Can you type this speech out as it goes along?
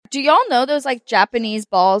Do y'all know those like Japanese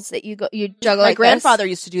balls that you juggle? My grandfather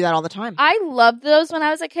used to do that all the time. I loved those when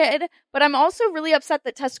I was a kid, but I'm also really upset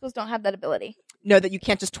that testicles don't have that ability. No, that you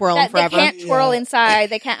can't just twirl them forever. They can't twirl inside.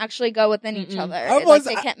 They can't actually go within each other.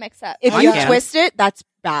 They can't mix up. If you twist it, that's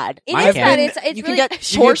bad. It is bad. It's you really can get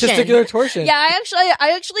torsion. Testicular torsion. Yeah,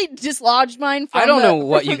 I actually dislodged mine from I don't know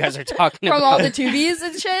what you guys are talking from about. all the tubies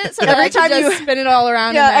and shit. So every time you spin it all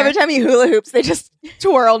around. Yeah, every time you hula hoops, they just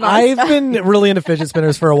twirl. I've been really into fidget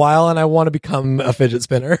spinners for a while, and I want to become a fidget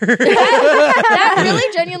spinner. That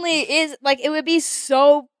really genuinely is like it would be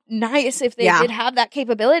so nice if they did have that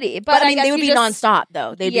capability. But I mean, they would be nonstop,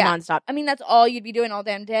 though. They'd be nonstop. I mean, that's all you'd be doing all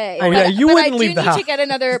damn day. Oh, yeah, you wouldn't leave the house. I do need to get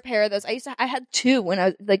another pair of those. I had two when I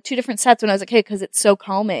was like 2 different sets when I was a kid because it's so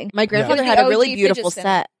calming. My grandfather had a really beautiful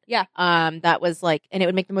set. Yeah. That was like, and it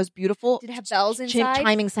would make the most beautiful. Did it have bells inside?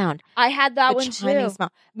 Chiming sound. I had that one too.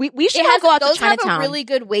 We should all go out to Chinatown. Those have a really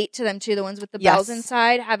good weight to them too. The ones with the bells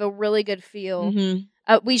inside have a really good feel. Mm-hmm.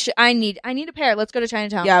 I need a pair. Let's go to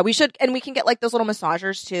Chinatown. Yeah, we should, and we can get like those little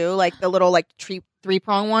massagers too, like the little like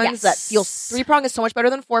 3-prong ones. Yes. That feel 3-prong is so much better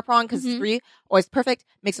than 4-prong because 3 always perfect.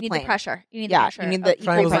 Makes it You need plain. the pressure. You need the pressure. You need the equal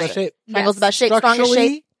Triangle's the pressure. best shape. Triangle's the best shape. Strongest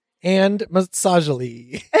shape. And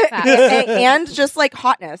massagely. and just like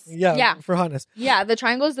hotness. Yeah, for hotness. Yeah, the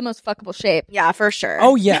triangle is the most fuckable shape. Yeah, for sure.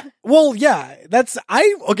 Oh yeah. Well, yeah.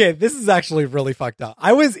 Okay, this is actually really fucked up.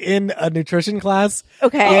 I was in a nutrition class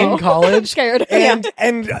in college. I'm scared.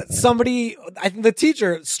 And somebody, I think the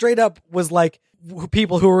teacher straight up was like,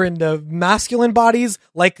 people who were into masculine bodies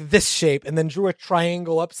like this shape, and then drew a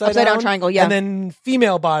triangle upside down triangle, yeah. And then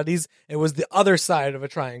female bodies, it was the other side of a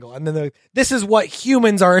triangle, and then this is what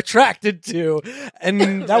humans are attracted to,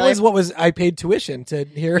 and that was I paid tuition to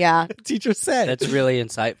hear. Yeah, teacher said That's really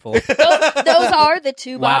insightful. Those are the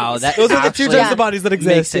two bodies. Wow, those are the two types of bodies that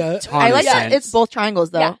exist. I like that. It's both triangles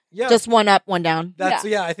though. Yeah. Just one up, one down.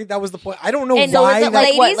 I think that was the point. I don't know and why.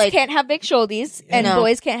 Ladies can't have big shoulders, and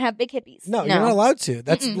boys can't have big hippies. No, you're not allowed to.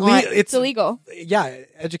 That's it's illegal. Yeah,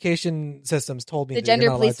 education systems told me the gender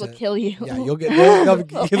police will kill you. Yeah, you'll get.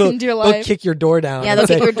 They'll kick your door down. Yeah, they'll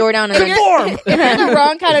kick your door down. And if you're the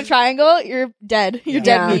wrong kind of triangle, you're dead. You're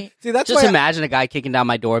dead meat. See, that's just imagine a guy kicking down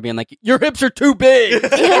my door, being like, "Your hips are too big."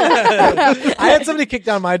 I had somebody kick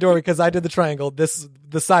down my door because I did the triangle.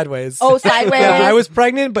 The sideways. Oh, sideways. Yeah, I was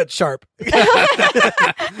pregnant but sharp. Oh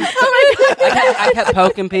my god! I kept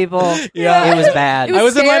poking people. Yeah, it was bad. I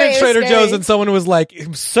was in line at Trader Joe's and someone was like,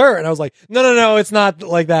 "Sir," and I was like, "No, it's not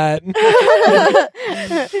like that."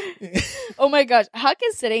 Oh my gosh, Huck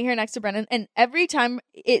is sitting here next to Brennan, and every time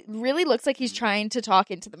it really looks like he's trying to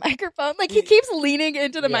talk into the microphone. Like he keeps leaning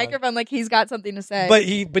into the microphone, like he's got something to say. But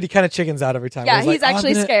he kind of chickens out every time. Yeah, he's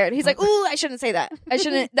actually scared. He's like, "Ooh, I shouldn't say that.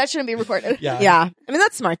 That shouldn't be recorded." Yeah. I mean,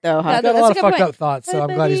 that's smart though. Huh? He's got a lot of fucked up thoughts, so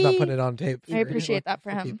I'm glad he's not putting it on tape. I appreciate that for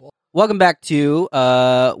him. People. Welcome back to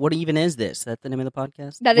What Even Is This? Is that the name of the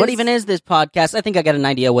podcast? What Even Is This podcast? I think I got an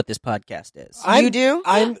idea what this podcast is. You do?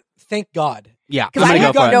 Thank God. Yeah, because I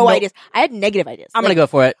had no ideas. I had negative ideas. I'm gonna go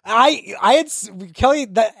for it. I had Kelly.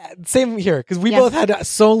 Same here because we both had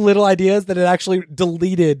so little ideas that it actually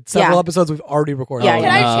deleted several episodes we've already recorded. Yeah,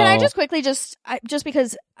 can I just quickly just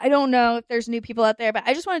because I don't know if there's new people out there, but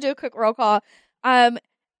I just want to do a quick roll call.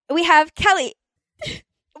 We have Kelly.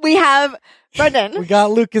 We have Brendan. We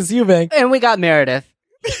got Lucas Eubank. And we got Meredith.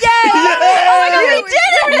 Yay! Oh my god,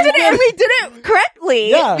 we did it! And we did it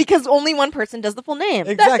correctly. Yeah. Because only one person does the full name.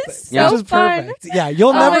 Exactly. So which is fun. perfect. Yeah,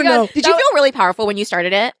 you'll never know. Did you feel really powerful when you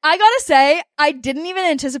started it? I gotta say, I didn't even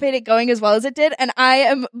anticipate it going as well as it did, and I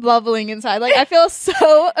am bubbling inside. Like, I feel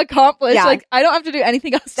so accomplished. Yeah. Like, I don't have to do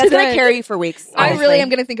anything else That's gonna carry you for weeks. I really am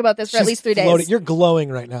gonna think about this for at least 3 days. Floating. You're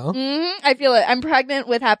glowing right now. Mm-hmm. I feel it. I'm pregnant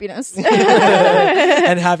with happiness.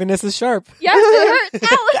 And happiness is sharp. Yes, it hurts.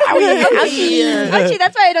 Ouchie. Ouchie,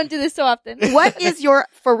 that's why I don't do this so often. What is your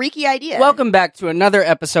freaky idea? Welcome back to another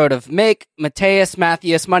episode of Make Matteus,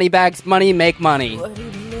 Mattheus, Moneybags, Money, Make Money. What even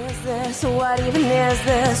is this? What even is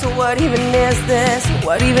this? What even is this?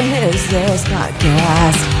 What even is this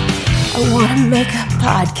podcast? I want to make a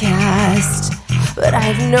podcast, but I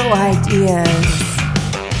have no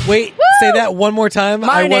ideas. Wait, say that one more time.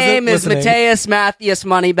 My name is Matteus, Mattheus,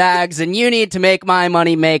 Moneybags, and you need to make my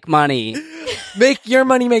money make money. Make your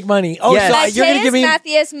money make money. Oh, yes. So you're going to give me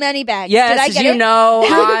Mattheus Moneybags. Yes, as you know,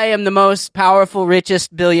 I am the most powerful,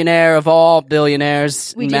 richest billionaire of all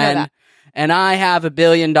billionaires. We do know that. And I have $1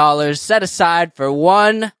 billion set aside for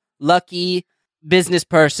one lucky business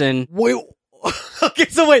person. Wait. Okay,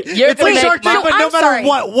 so wait. It's like Shark Tank, but no matter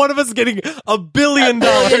what, one of us is getting $1 billion.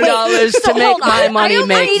 $1 billion to make my money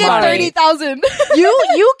make money. 30,000.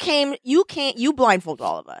 You blindfolded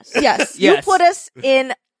all of us. Yes. You put us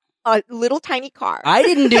in a little tiny car. I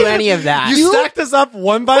didn't do any of that. You stacked us up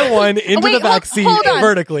one by one into the back seat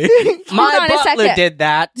vertically. My butler did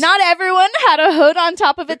that. Not everyone had a hood on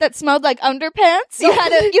top of it that smelled like underpants. You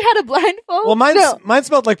had a blindfold. Well, mine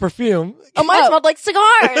smelled like perfume. Oh, mine smelled like cigars.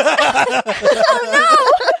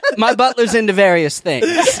 Oh no! My butler's into various things.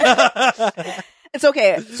 It's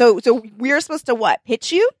okay. So we're supposed to what?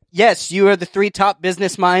 Pitch you? Yes, you are the 3 top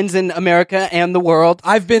business minds in America and the world.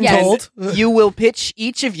 I've been told. You will pitch,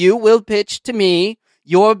 each of you will pitch to me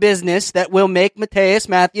your business that will make Matteus,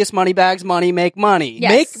 Moneybags money make money.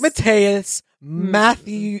 Yes. Make Matteus,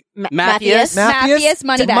 Mattheus, Moneybags. Matteus,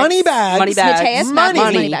 Matteus,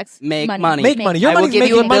 Moneybags. Make money. Make money. Your money's give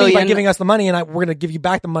you making money by billion. giving us the money, and we're going to give you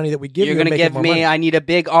back the money that we give you. You're going to give me, I need a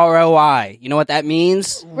big ROI. You know what that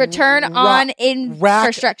means? Return on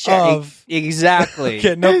infrastructure. Exactly.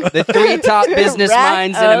 Okay, no. The 3 top business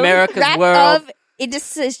minds in America's world. Of a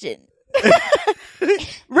decision.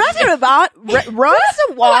 Resume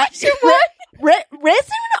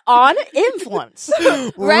on influence.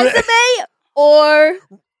 Resume or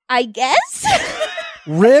I guess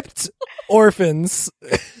Ripped orphans.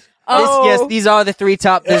 Yes, these are the 3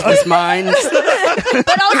 top business minds.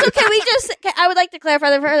 But also, I would like to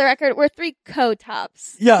clarify that for the record, we're 3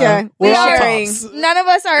 co-tops. Yeah. We're all sharing. tops. None of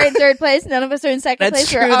us are in 3rd place. None of us are in 2nd place. That's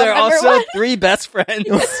true. We're all They're number also 1. 3 best friends.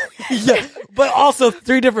 Yeah, but also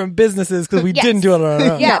 3 different businesses because we didn't do it on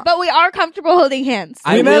our own. Yeah, but we are comfortable holding hands.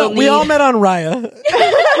 We all met on Raya.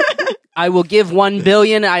 I will give $1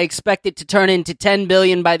 billion. I expect it to turn into $10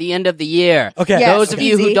 billion by the end of the year. Okay. Yes. Those of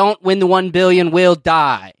you who don't win the $1 billion will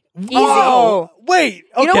die. Easy. Oh, wait.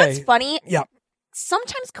 Okay. You know what's funny? Yeah.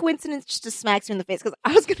 Sometimes coincidence just smacks me in the face because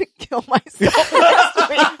I was going to kill myself last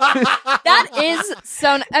week. That is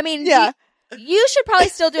so. I mean, you should probably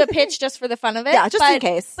still do a pitch just for the fun of it. Yeah, just in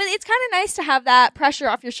case. But it's kind of nice to have that pressure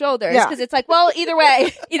off your shoulders because it's like, well, either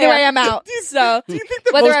way, I'm out. So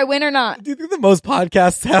whether I win or not. Do you think that most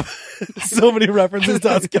podcasts have so many references to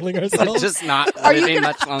us killing ourselves? Just not Are you living gonna-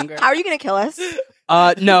 much longer. How are you going to kill us?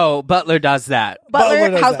 No, Butler does that.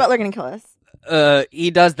 How's Butler going to kill us?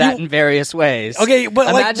 He does that in various ways. Okay, but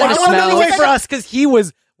Imagine what's the the smell. way for us? Because he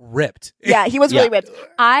was ripped. Yeah, he was really Yeah. ripped.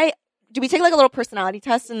 Do we take like a little personality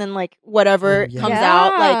test and then like whatever comes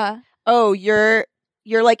out? Like, oh, you're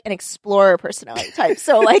like an explorer personality type.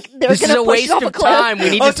 So like they're This is gonna a push waste you off a of cliff. time. We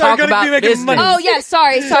need to talk about making business. money. Oh yeah,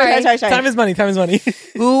 sorry. Sorry. Time is money. Time is money.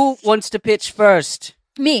 Who wants to pitch first?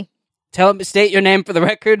 Me. State your name for the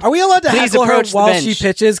record. Are we allowed to Please heckle her approach the while bench. she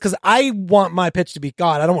pitches? Because I want my pitch to be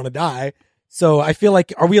God. I don't want to die. So I feel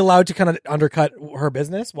like, are we allowed to kind of undercut her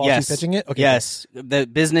business while she's pitching it? Okay. Yes. The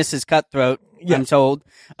business is cutthroat, Yeah. I'm told.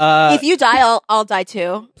 If you die, I'll die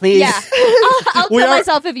too. Please Yeah. I'll kill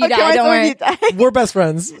myself if you die. Don't worry. We're best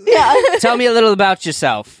friends. Yeah. tell me a little about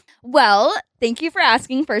yourself. Well, thank you for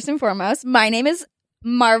asking first and foremost. My name is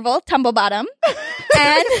Marvel Tumblebottom.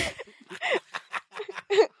 And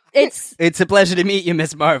It's a pleasure to meet you,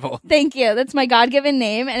 Miss Marvel. thank you. That's my God-given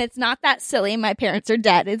name, and it's not that silly. My parents are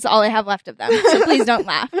dead. It's all I have left of them. So please don't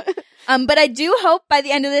laugh. But I do hope by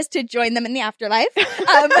the end of this to join them in the afterlife.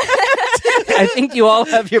 I think you all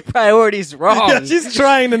have your priorities wrong. Yeah, she's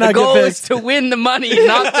trying to the not goal get is pissed. to win the money,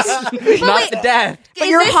 not the death. But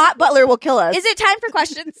your hot butler will kill us. Is it time for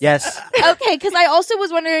questions? Yes. Okay, because I also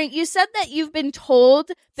was wondering, you said that you've been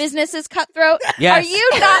told business is cutthroat. Yes. Are you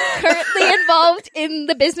not currently involved in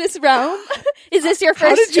the business realm? Is this your How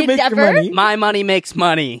first did you make your endeavor? money? My money makes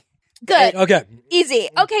money. Good. Okay. Easy.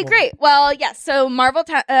 Okay, great. Well, yes. So Marvel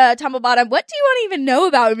Tumblebottom, what do you want to even know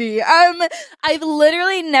about me? I've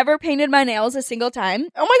literally never painted my nails a single time.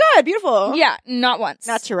 Oh my God, beautiful. Yeah, not once.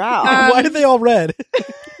 Natural. Why are they all red?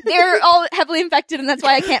 They're all heavily infected, and that's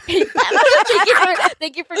why I can't paint them.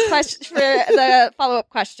 Thank you for the follow-up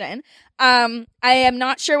question. I am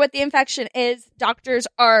not sure what the infection is. Doctors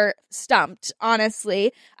are stumped,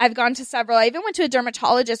 honestly. I've gone to several. I even went to a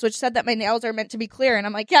dermatologist, which said that my nails are meant to be clear, and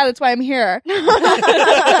I'm like, yeah, that's why I'm here.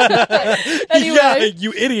 Anyway, Yeah,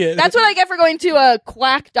 you idiot. that's what I get for going to a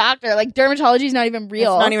quack doctor. Like, dermatology is not even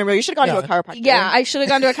real. It's not even real. You should have gone to a chiropractor. Yeah, I should have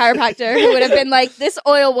gone to a chiropractor who would have been like, this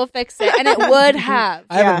oil will fix it, and it would have.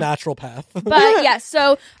 I have a natural path. But yeah,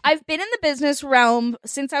 so I've been in the business realm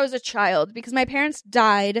since I was a child because my parents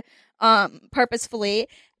died purposefully,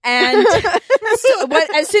 and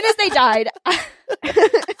as soon as they died,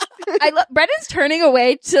 Brendan's turning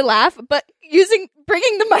away to laugh, but using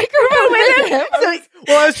bringing the microphone with him.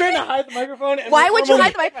 Well, I was trying to hide the microphone. And Why would you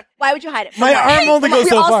hide the microphone? Why would you hide it? My arm only goes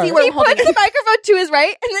so far. See where I'm holding Puts the it. microphone to his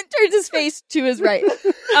right and then turns his face to his right.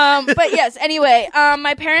 But yes, anyway,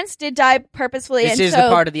 my parents did die purposefully. This is the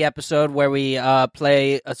part of the episode where we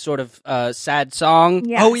play a sort of sad song.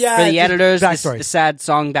 Yes. Oh yeah, For the just editors, backstory. the sad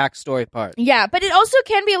song backstory part. Yeah, but it also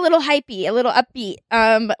can be a little hypey, a little upbeat.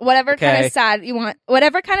 Whatever kind Okay. of sad you want.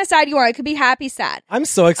 Whatever kind of sad you want. It could be happy, sad. I'm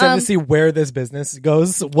so excited to see where this business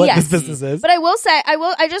goes. What Yes. this business is. But I will say,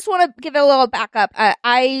 I just want to give it a little backup.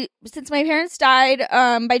 Since my parents died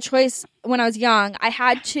by choice when I was young, I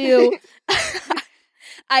had to,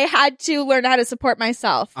 I had to learn how to support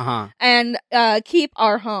myself and keep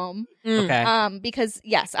our home. Okay. Because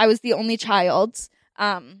yes, I was the only child.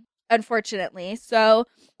 Unfortunately, so.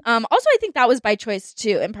 Also, I think that was by choice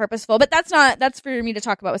too and purposeful, but that's for me to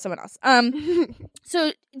talk about with someone else.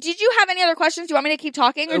 So did you have any other questions? Do you want me to keep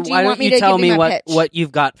talking or do you Why want don't me you to tell give you me my pitch? what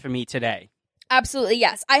you've got for me today? Absolutely,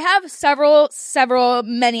 yes. I have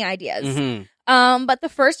many ideas. Mm-hmm. But the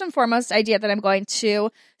first and foremost idea that I'm going to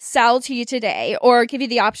sell to you today or give you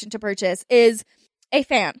the option to purchase is a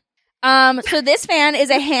fan. So this fan is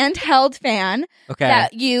a handheld fan Okay.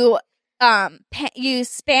 that you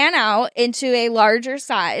span out into a larger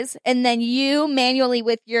size, and then you manually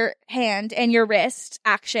with your hand and your wrist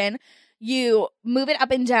action, you move it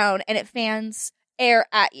up and down, and it fans air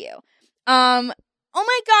at you. Oh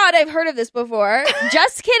my God, I've heard of this before.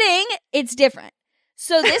 Just kidding. It's different.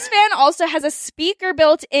 So this fan also has a speaker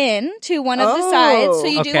built in to one of the sides. So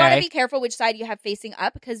you do want to be careful which side you have facing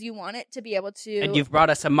up because you want it to be able to. And you've brought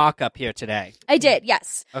us a mock-up here today. I did,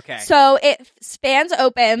 yes. Okay. So it spans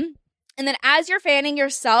open. And then as you're fanning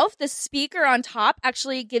yourself, the speaker on top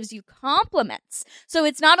actually gives you compliments. So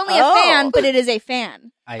it's not only a fan, but it is a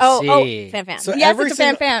fan. I see. Fan. So Yes, every it's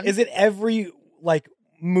a fan. Is it every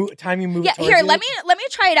time you move? Yeah, towards here, you? let me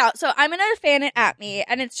try it out. So I'm gonna fan it at me,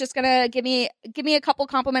 and it's just gonna give me a couple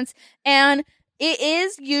compliments. And it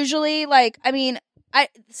is usually like, I mean,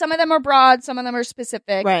 some of them are broad, some of them are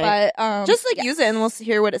specific, Right. but Just like use it and we'll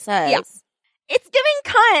hear what it says. Yeah. It's giving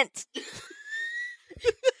cunt.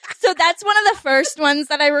 So that's one of the first ones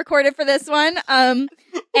that I recorded for this one. And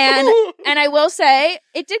I will say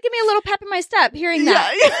it did give me a little pep in my step hearing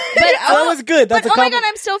that. But that was good. That's but a oh my God,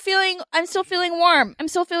 I'm still feeling warm. I'm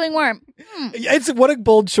still feeling warm. It's what a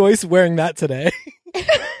bold choice wearing that today.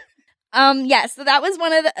 Yes, so that was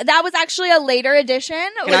that was actually a later edition.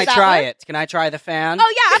 Can I try it? Can I try the fan?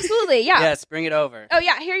 Oh yeah, absolutely. Yeah. Yes, bring it over. Oh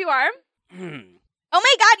yeah, here you are. Oh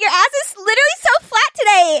my God, your ass is literally so flat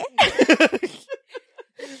today.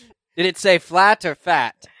 Did it say flat or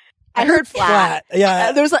fat? I heard flat.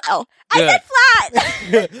 Yeah. There's an L. I said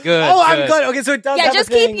flat. Good. Oh, I'm glad. Okay, so it does. Yeah, have just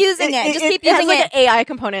a thing. keep using it. Just keep it has using like it. an AI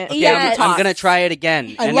component. Okay, Yeah. I'm gonna try it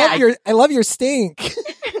again. I And love your stink.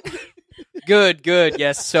 Good.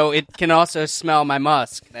 Yes. So it can also smell my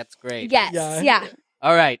musk. That's great. Yes. Yeah. Yeah.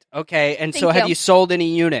 All right. Okay. And so Thank have you. you sold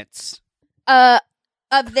any units?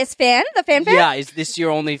 Of this fan, the fan. Yeah. Is this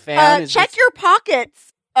your only fan? Is Check this- your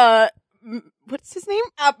pockets. What's his name?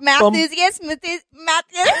 Mattheus. Matteus.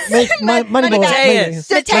 Mattheus Moneybags.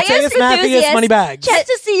 Check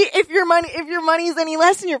to see if your money's any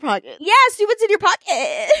less in your pocket. Yeah, see what's in your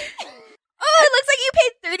pocket. Oh, it looks like you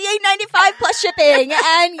paid $38.95 plus shipping,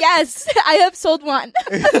 and yes, I have sold one.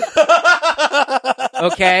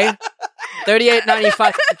 Okay.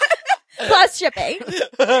 $38.95. Plus shipping,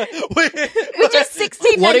 which is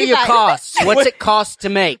 $16.95. What are your costs? What's it cost to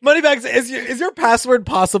make? Moneybags, is your password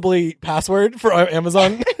possibly password for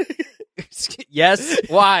Amazon? Yes.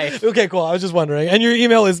 Why? Okay, cool. I was just wondering. And your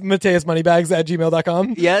email is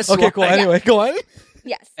matteusmoneybags@gmail.com? Yes. Okay, why? cool. Anyway, go on.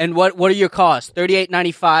 Yes. And what are your costs?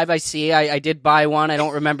 $38.95. I see. I did buy one. I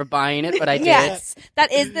don't remember buying it, but I did. Yes,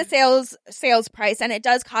 that is the sales price, and it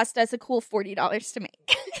does cost us a cool $40 to make.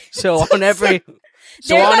 So on every.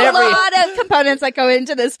 So There's on a every lot of components that go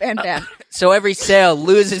into this fan. so every sale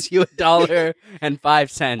loses you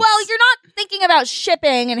 $1.05. Well, you're not thinking about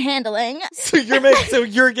shipping and handling. So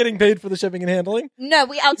you're getting paid for the shipping and handling? No,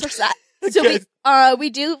 we outsource that. So Okay. we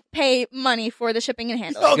do pay money for the shipping and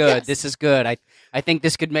handling. Oh, good. Yes. This is good. I think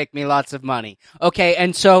this could make me lots of money. Okay,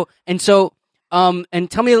 and tell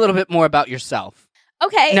me a little bit more about yourself.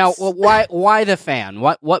 Okay. Now, why the fan?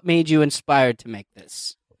 What made you inspired to make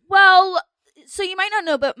this? Well, so you might not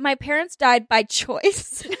know, but my parents died by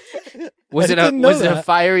choice. Was I it didn't know a that.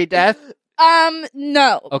 fiery death?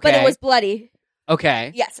 No, but Okay. it was bloody.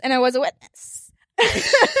 Okay. Yes, and I was a witness.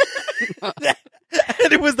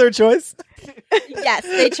 And it was their choice? Yes,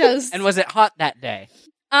 they chose. And was it hot that day?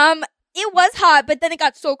 It was hot, but then it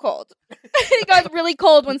got so cold. It got really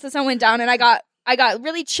cold once the sun went down, and I got I got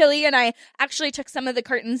really chilly, and I actually took some of the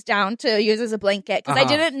curtains down to use as a blanket because I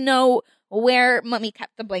didn't know where Mummy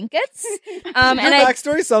kept the blankets. Your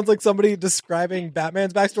backstory sounds like somebody describing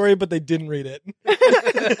Batman's backstory, but they didn't read it.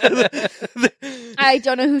 I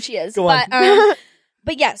don't know who she is. Go on.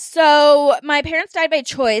 But yes, so my parents died by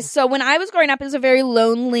choice. So when I was growing up, it was a very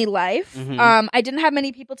lonely life. I didn't have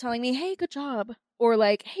many people telling me, hey, good job. Or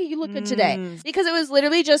like, hey, you look good today. Because it was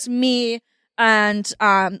literally just me and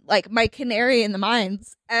like my canary in the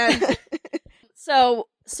mines. And so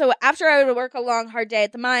after I would work a long, hard day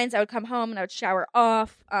at the mines, I would come home and I would shower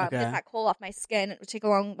off, get that coal off my skin. It would take a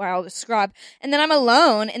long while to scrub. And then I'm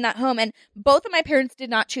alone in that home. And both of my parents did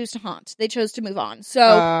not choose to haunt. They chose to move on. So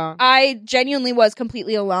I genuinely was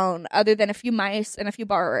completely alone, other than a few mice and a few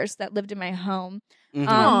borrowers that lived in my home.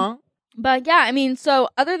 But yeah, I mean, so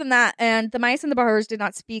other than that, and the mice and the borrowers did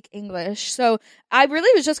not speak English. So I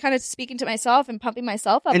really was just kind of speaking to myself and pumping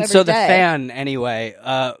myself up every day. And so the fan, anyway.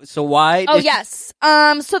 So why? Oh, yes.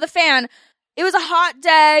 So the fan, it was a hot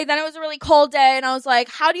day, then it was a really cold day, and I was like,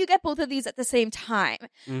 how do you get both of these at the same time?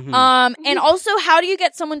 And also, how do you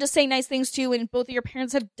get someone to say nice things to you when both of your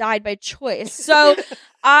parents have died by choice? So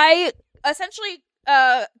I essentially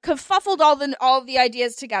kerfuffled all of the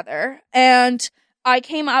ideas together, and I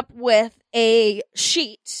came up with a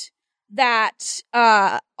sheet that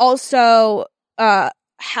also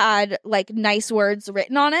had like nice words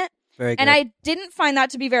written on it. Very good. And I didn't find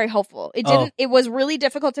that to be very helpful. It didn't. It was really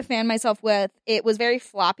difficult to fan myself with. It was very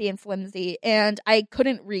floppy and flimsy, and I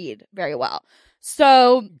couldn't read very well.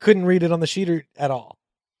 So couldn't read it on the sheet at all.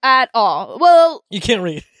 At all. Well, you can't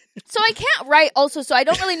read. So I can't write also, so I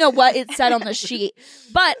don't really know what it said on the sheet.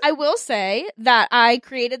 But I will say that I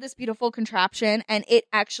created this beautiful contraption, and it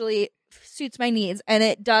actually suits my needs, and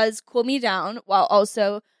it does cool me down while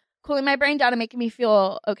also cooling my brain down and making me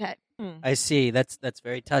feel okay. I see. That's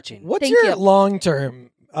very touching. What's your long-term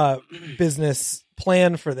business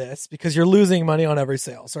plan for this? Because you're losing money on every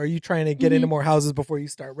sale. So are you trying to get into more houses before you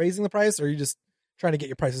start raising the price, or are you just trying to get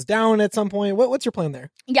your prices down at some point? What's your plan there?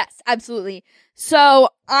 Yes, absolutely. So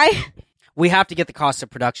we have to get the cost of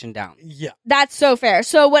production down. Yeah. That's so fair.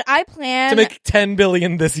 So what I plan to make $10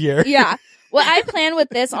 billion this year. Yeah. What I plan with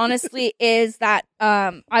this, honestly, is that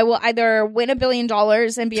I will either win $1 billion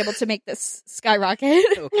and be able to make this skyrocket,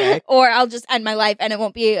 or I'll just end my life and it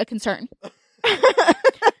won't be a concern.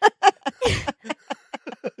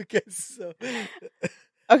 Okay, so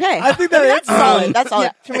okay, I think that's solid. That's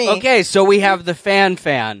solid for me. Okay, so we have the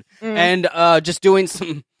fan, and just doing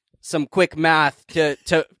some quick math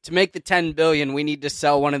to make the 10 billion. We need to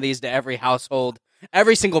sell one of these to every household.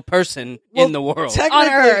 Every single person in the world. On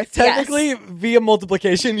Earth, technically, via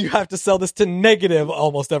multiplication, you have to sell this to negative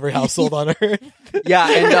almost every household on Earth.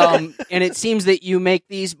 Yeah, and it seems that you make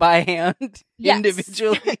these by hand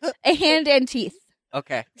individually. A hand and teeth.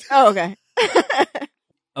 Okay. Oh, okay.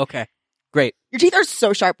 Okay. Great. Your teeth are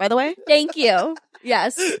so sharp, by the way. Thank you.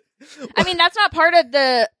 Yes. I mean, that's not part of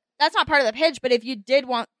the pitch, but if you did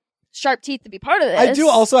want sharp teeth to be part of this. I do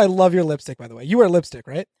also. I love your lipstick, by the way. You wear lipstick,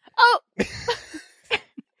 right? Oh.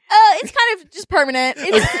 It's kind of just permanent.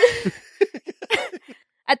 It's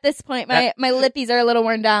at this point, my lippies are a little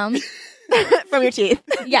worn down. From your teeth.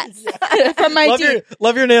 Yes. From my teeth.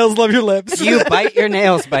 Love your nails, love your lips. Do you bite your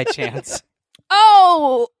nails by chance?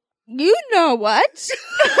 Oh, you know what?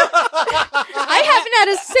 I haven't had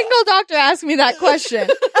a single doctor ask me that question.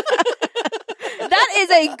 That is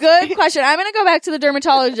a good question. I'm going to go back to the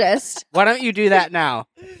dermatologist. Why don't you do that now?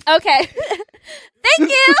 Okay.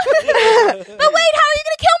 Thank you. But wait, how are you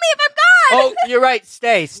going to kill me if I'm gone? Oh, you're right.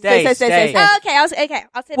 Stay. Stay. Okay, I'll say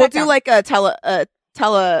we'll that do down. like a telehealth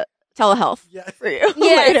for you.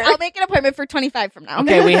 Yeah, later. I'll make an appointment for 25 from now.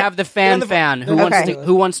 Okay, we have the fan. Who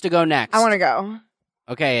wants to go next? I want to go.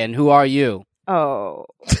 Okay, and who are you? Oh.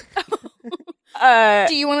 Do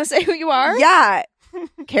you want to say who you are? Yeah.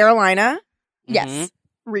 Carolina. Yes.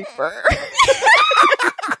 Reaper.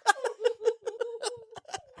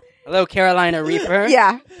 Hello, Carolina Reaper.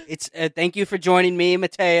 Yeah. It's thank you for joining me,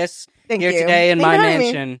 Matteus, Thank here you. today in Thank my you for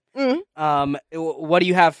mansion. having me. What do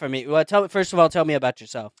you have for me? Well, first of all, tell me about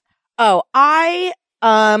yourself. Oh, I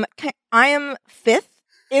am 5th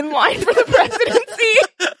in line for the presidency.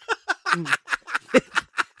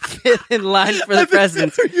 Fifth in line for the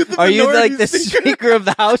presidency. Are you like the Speaker of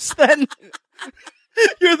the House then?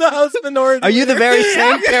 You're the House minority. Are you the very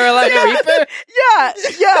same Carolina Reaper?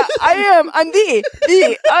 Yeah, I am. I'm the.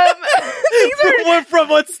 These are from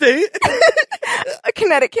what state?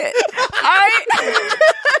 Connecticut.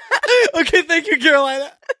 Okay, thank you,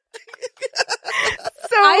 Carolina.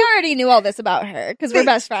 So I already knew all this about her because we're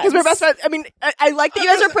best friends. Because we're best friends. I mean, I like that you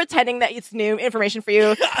guys are pretending that it's new information for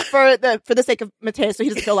you for the sake of Matteus, so he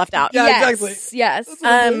doesn't feel left out. Yeah, Yes, exactly.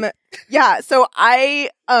 yes. Yeah. So I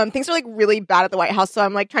things are like really bad at the White House, so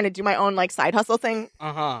I'm like trying to do my own like side hustle thing.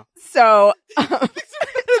 So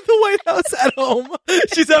The White House at home.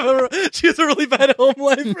 She has a really bad home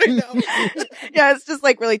life right now. yeah, it's just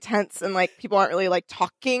like really tense, and like people aren't really like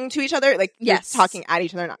talking to each other, like they're Yes. talking at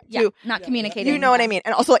each other, not Yeah, to. not communicating. You know what I mean?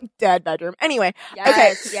 And also like dead bedroom. Anyway, Yes,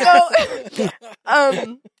 okay, yes.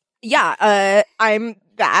 so yeah, I'm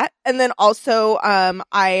that, and then also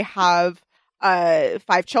I have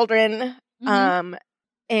 5 children, Mhm.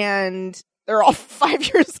 and they're all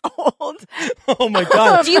 5 years old. Oh my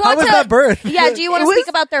god! Do you How want was to- that birth? Yeah, do you want It to was- speak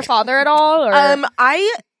about their father at all? Or?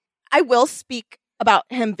 I will speak about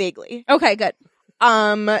him vaguely. Okay, good.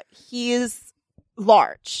 He's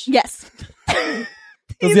large, Yes.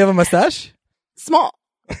 Does he have a mustache? small,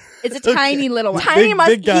 It's a tiny little one. tiny.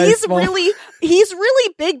 big guy, he's small. he's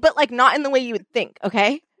really big, but like not in the way you would think.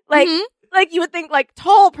 Okay, like Mhm. like you would think like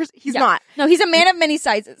tall person. He's Yeah. not. No, he's a man of many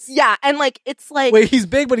sizes. Yeah, and like it's like Wait, he's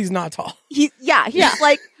big, but he's not tall. he's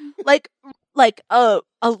like a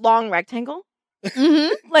long rectangle,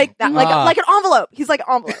 Mm-hmm. like that, like an envelope. He's like an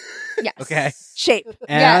envelope Yes. Okay. shape.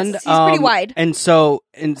 And Yes, he's pretty wide. And so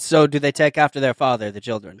do they take after their father, the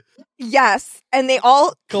children? Yes, and they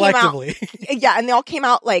all Collectively. came out, yeah, and they all came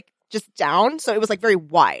out like just down, so it was like very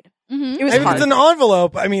wide. Mm-hmm. It was If hard. it's an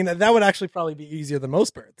envelope, I mean, that would actually probably be easier than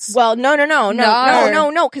most births. Well, no,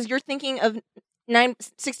 No. because you're thinking of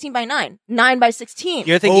 16 by 9, 9 by 16.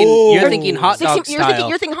 You're thinking Oh. you're thinking hot 16 dog style.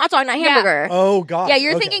 you're thinking hot dog, not Yeah. hamburger. Oh god. Yeah,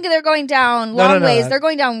 you're Okay. thinking they're going down No, long no, no, ways. no. They're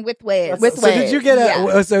going down with ways. With So did you get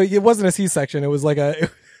Yeah. so it wasn't a C-section, it was like a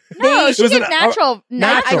No, It she was did an- natural.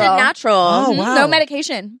 natural. I did natural. Oh, Mhm. wow. No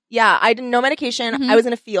medication. Yeah, I did no medication. Mhm. I was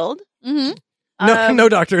in a field. Mm-hmm. no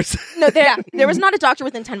doctors. No, there was not a doctor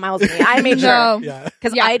within 10 miles of me. I made sure No. Yeah.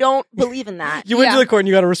 because Yeah. I don't believe in that. You went Yeah. to the court and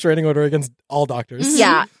you got a restraining order against all doctors. Mhm.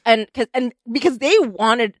 Yeah, and because they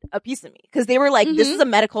wanted a piece of me because they were like, "This Mhm. is a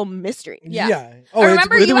medical mystery." Yeah. Oh, I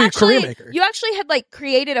remember it's you literally a career actually maker. you actually had like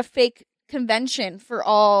created a fake convention for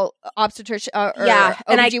all obstetric or Yeah,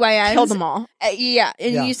 and I OBGYNs. Killed them all. Yeah,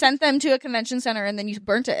 and Yeah. you sent them to a convention center and then you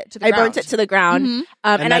burnt it to the I ground. burnt it to the ground, Mhm.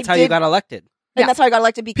 and that's I how did, you got elected. and Yeah. that's how I got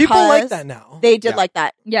elected because People like that now. They did Yeah. like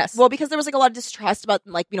that. Yes. Well, because there was like a lot of distrust about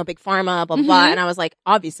like big pharma, blah blah blah, Mhm. and I was like,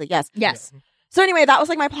 obviously, yes. yes. So anyway, that was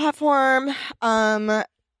like my platform.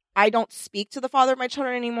 I don't speak to the father of my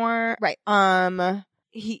children anymore. Right. I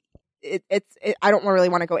don't really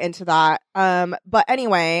want to go into that. But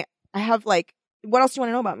anyway, I have like, what else do you want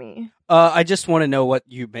to know about me? I just want to know what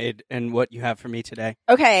you made and what you have for me today.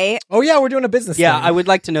 Okay. Oh yeah, we're doing a business Yeah, thing. I would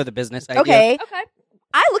like to know the business idea. Okay. Okay.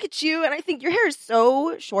 I look at you and I think your hair is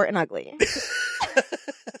so short and ugly.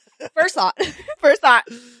 First thought. First thought,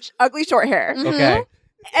 ugly short hair. Mhm. Okay.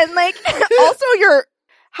 And like, also your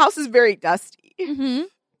house is very dusty. Mm-hmm.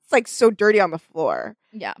 It's like so dirty on the floor.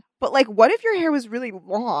 Yeah. But like, what if your hair was really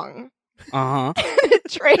long Uh-huh. and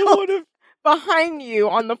it trailed behind you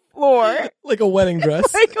on the floor? like a wedding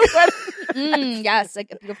dress. Like a wedding- Yes, like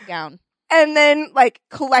a beautiful gown. and then like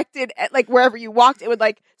collected at like wherever you walked, it would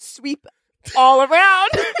like sweep all around.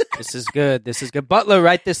 This is good. This is good. Butler,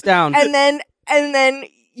 write this down. and then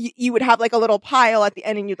you would have like a little pile at the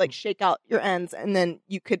end and you'd like shake out your ends and then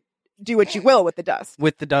you could do what you will with the dust.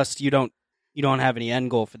 With the dust, you don't have any end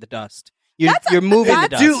goal for the dust. You're moving the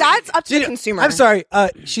dust. That's up to the Dude, consumer. I'm sorry.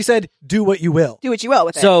 She said, "Do what you will." Do what you will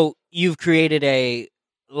with it. So you've created a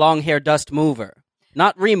long hair dust mover.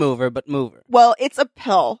 Not remover, but mover. Well, it's a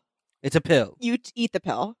pill. It's a pill You eat the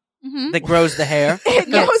pill. Mm-hmm. that grows the hair. It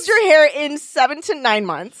grows your hair in 7 to 9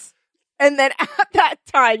 months. And then at that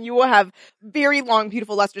time, you will have very long,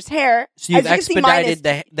 beautiful, lustrous hair. So you've As you can see, mine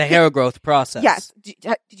expedited the hair growth process. Yes.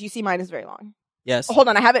 Did you see mine is very long? Yes. Hold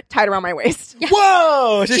on, I have it tied around my waist.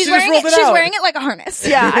 Whoa! She She's just wearing rolled it. it She's out. wearing it like a harness.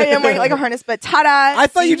 Yeah, I am wearing like a harness, but ta-da! I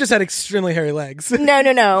thought See? you just had extremely hairy legs.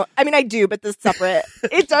 No. I mean, I do, but this is separate.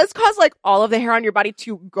 It does cause like all of the hair on your body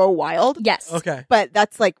to go wild, Yes. Okay. but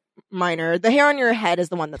that's like minor. The hair on your head is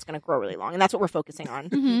the one that's going to grow really long, and that's what we're focusing on.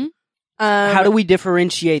 Mm-hmm. How do we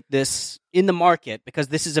differentiate this in the market? Because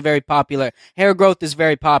this is a very popular hair growth is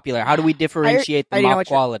very popular. How do we differentiate I the already know mop what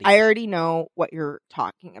you're- quality? I already know what you're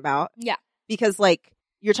talking about. Yeah. Because like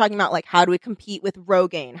you're talking about like how do we compete with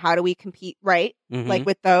Rogaine? How do we compete, right? Mhm. Like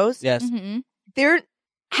with those? yes. Mm-hmm.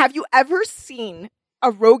 Have you ever seen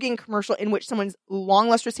a Rogaine commercial in which someone's long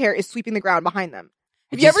lustrous hair is sweeping the ground behind them?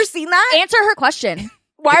 Have you Just- ever seen that? Answer her question.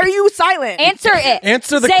 Why are you silent? Answer it.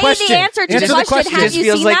 Answer the Say question. the answer to Answer the the question. question. Have It just you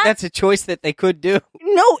feels seen like that? that's a choice that they could do.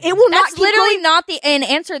 No, it will not That's keep literally going. not an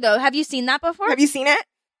answer, though. Have you seen that before? Have you seen it?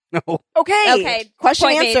 No. Okay. Question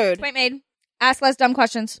Point answered. Made. Point made. Ask less dumb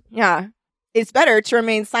questions. Yeah. It's better to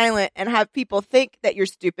remain silent and have people think that you're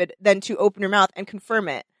stupid than to open your mouth and confirm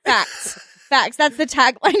it. Facts. Facts. That's the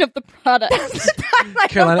tagline of the product.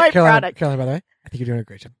 Carolina, product. by the way, I think you're doing a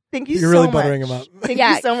great job. Thank you You're so really much. buttering him up. Thank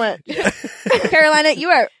Yeah. you so much. Carolina, you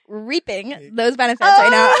are reaping those benefits Oh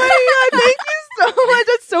right now. my God, thank you so much.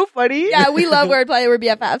 That's so funny. Yeah, we love wordplay. We're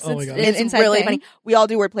BFFs. Oh my God. It's an It's inside really thing. funny. We all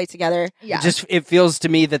do wordplay together. Yeah. It feels to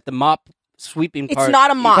me that the mop sweeping It's part. not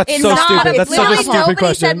a mop. That's It's so not. stupid. That's such a Literally stupid nobody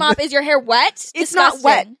question. said mop. Is your hair wet? It's not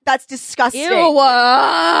wet. That's disgusting. Ew.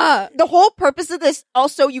 The whole purpose of this,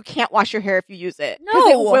 also, you can't wash your hair if you use it. No.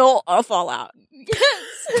 It will all fall out.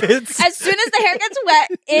 Yes. It's- As soon as the hair gets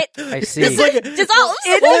wet, it I see. dissolves.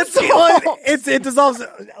 It dissolves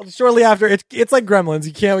shortly after. It's like Gremlins.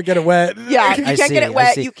 You can't get it wet. Yeah, you I can't see, get it I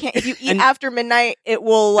wet. see. You can't. If you eat And- after midnight, it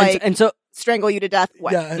will and so strangle you to death.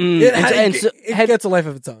 Wet. Yeah, Mm, it, and so- it gets a life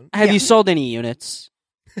of its own. have you sold any units?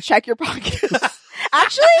 Check your pockets.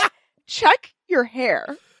 Actually, check your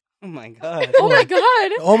hair. Oh my god. Oh my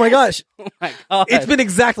god. Oh my gosh! Oh my god. It's been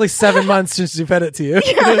exactly 7 months since you fed it to you. All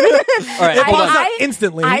right, It hold pops on. up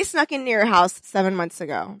instantly. I snuck into your house 7 months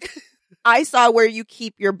ago. I saw where you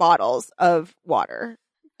keep your bottles of water.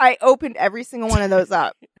 I opened every single one of those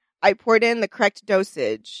up. I poured in the correct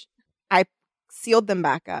dosage. I sealed them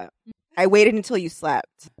back up. I waited until you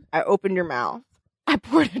slept. I opened your mouth. I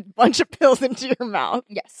poured a bunch of pills into your mouth.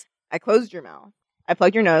 Yes. I closed your mouth. I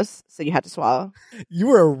plugged your nose, so you had to swallow. You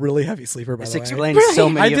were a really heavy sleeper, by This the way. explains so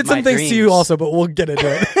many I of did my some things to you dreams. also, but we'll get into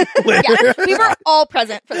it later. Yeah. We were all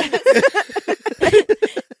present for this.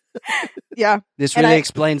 Yeah. This And really I-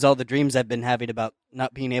 explains all the dreams I've been having about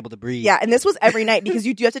not being able to breathe. Yeah, and this was every night because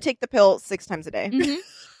you do have to take the pill 6 times a day.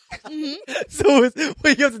 So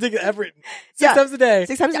wait, you have to take it every six Yeah. times a day.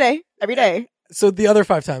 6 times a day, every day. So the other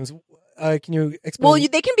 5 times, can you explain? Well,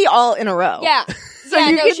 they can be all in a row. Yeah. So yeah,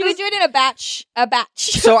 you no, could she would just- do it in a batch.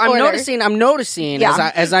 So I'm order. noticing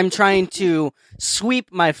Yeah. as I'm trying to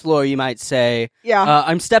sweep my floor, you might say, Yeah.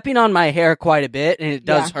 I'm stepping on my hair quite a bit, and it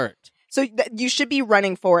does hurt. So you should be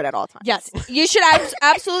running forward at all times. Yes. You should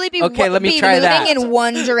absolutely be, Okay, let me be try moving that. in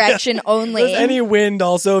one direction only. There's any wind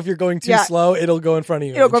also, if you're going too Yeah. slow, it'll go in front of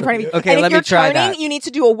you. It'll go in front of you. Okay, and if let me you're try turning, that. you need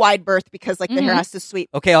to do a wide berth because like the hair has to sweep.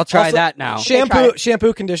 Okay, I'll try Also, that now. try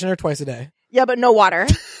Shampoo, conditioner twice a day. Yeah, but no water.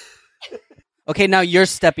 Okay, now you're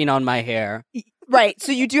stepping on my hair. Right.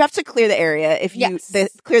 So you do have to clear the area if you Yes.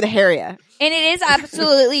 clear the hair area. And it is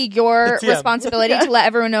absolutely your TM. responsibility to let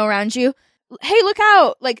everyone know around you, hey, look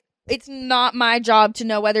out. Like, it's not my job to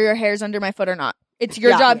know whether your hair's under my foot or not. It's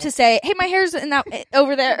your Yeah. job to say, hey, my hair's in that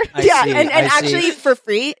over there. I yeah, see, and I see. actually for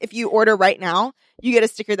free, if you order right now, you get a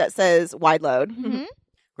sticker that says wide load. Mhm.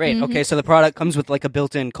 Great. Mhm. Okay, so the product comes with like a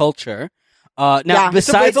built-in culture. Now, Yeah. It's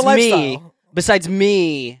a besides me, lifestyle.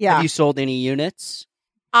 Yeah. have you sold any units?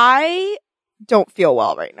 I don't feel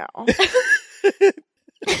well right now.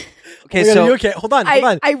 Okay, Oh my God, so are you okay? Hold on. I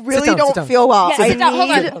Sit really down, sit don't down. feel well. Yeah, I sit down, hold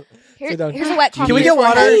need- on. Sit down. Here's a wet Can we coffee get for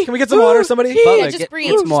water? her. Can we get some water, somebody? Butler, Yeah, just get breathe.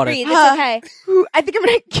 some Just water. breathe. It's okay. Ooh, I think I'm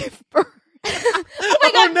gonna give birth. Oh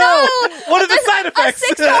my God, no! What are the side A effects?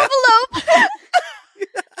 6 envelope.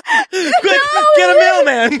 Quick, get a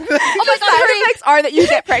mailman. Oh my The God, side hurry. effects are that you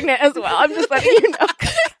get pregnant as well. I'm just letting you know.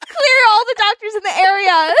 Clear all the doctors in the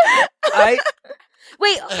area. I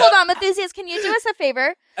Wait, hold on, Mattheus, can you do us a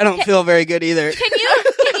favor? don't feel very good either. Can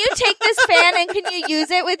you take this fan and can you use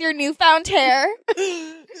it with your newfound hair?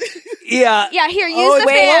 Yeah. Yeah, here, use Oh, the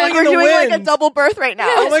wait, fan. blowing We're in the doing like a wind. double birth right now.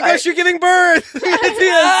 Oh my Sorry. gosh, you're giving birth! But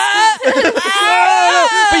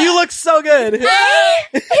you look so good.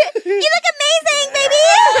 You look amazing, baby!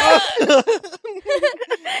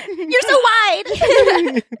 You're so wide.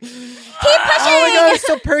 Keep pushing. Oh my gosh,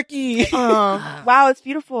 so perky. Wow, it's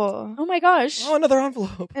beautiful. Oh my gosh. Oh, another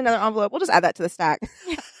envelope. Another envelope. We'll just add that to the stack.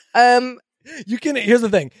 You can. Here's the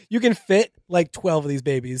thing. You can fit like 12 of these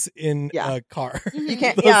babies in Yeah. a car. You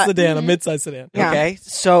can't. A Yeah. sedan, a mid-sized sedan. Yeah.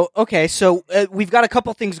 Okay, so we've got a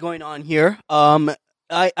couple things going on here.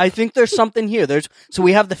 I think there's something here. So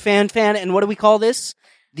we have the fan, and what do we call this?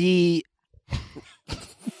 The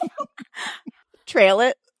Trail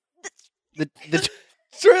it. the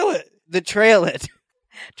Trail it. the trail it.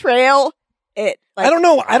 Trail it. Like, I don't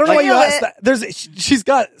know. I don't know why you trail asked it. that. She's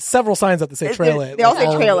got several signs that say trail it. They all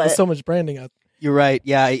say trail There's it. so much branding out. You're right.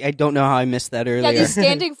 Yeah, I don't know how I missed that Yeah, earlier. these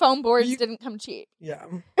standing foam boards didn't come cheap. Yeah.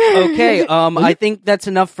 Okay, I think that's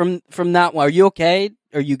enough from that one. Are you okay?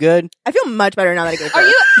 Are you good? I feel much better now that I gave birth. Are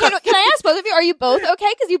you? Can I ask both of you? Are you both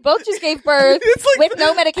okay? Because you both just gave birth with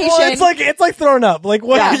no medication. Well, it's like throwing up. Like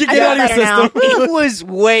what Yeah, did you I get feel out of your better now. system? It was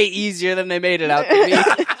way easier than they made it out to be.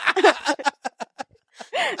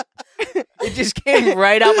 It just came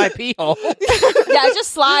right out my pee hole. Yeah, it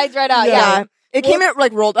just slides right out. Yeah. Yeah. It came out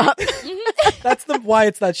like rolled up. That's why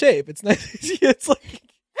it's that shape. It's nice.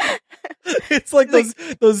 It's like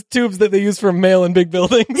those tubes that they use for mail in big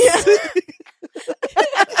buildings. Yeah.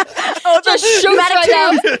 Just shoots right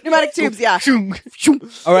out. Pneumatic tubes, yeah.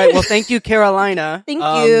 All right. Well, thank you, Carolina. Thank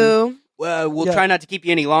you. We'll try not to keep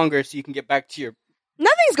you any longer so you can get back to your...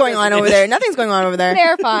 Nothing's going on over there. Nothing's going on over there.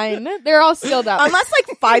 They're fine. They're all sealed up. Unless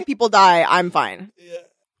like 5 people die, I'm fine.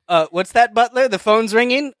 What's that, Butler? The phone's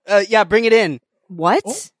ringing? Yeah, bring it in. What?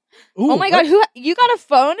 Ooh, Oh my god, you got a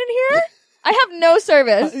phone in here? I have no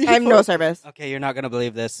service. I have no service. Okay, you're not going to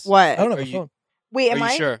believe this. What? I don't have Are a you- phone. Wait, Are am you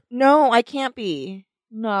I? sure? No, I can't be.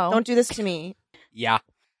 No. Don't do this to me. Yeah.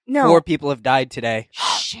 No. 4 people have died today.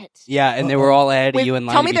 Shit. Yeah, and they were all ahead Wait, of you in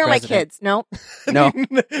line tell to me be they're president. my kids. No. No.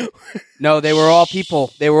 No, they were all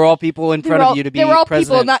people. They were all people in front of you to be They were all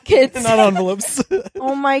president. people, not kids. Not envelopes.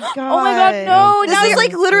 Oh my god. Oh my god, no. This now is you're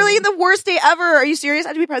like literally the worst day ever. Are you serious? I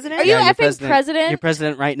have to be president? Are you Yeah, you're effing president? You're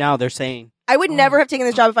president right now, they're saying. I would never have taken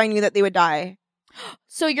this job if I knew that they would die.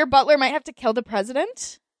 So your butler might have to kill the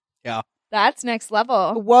president? Yeah. That's next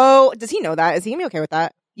level. Whoa. Does he know that? Is he gonna be okay with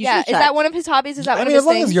that? You Yeah, should is check. that one of his hobbies? Is that I one mean, of as his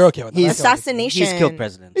long things? as you're okay with that. He's that's all. assassination? He's killed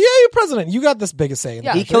presidents. Yeah, you're president. You got this biggest say in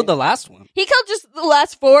Yeah. this. He killed the last one. He killed just the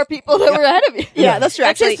last 4 people that were ahead of you. Yeah, that's true.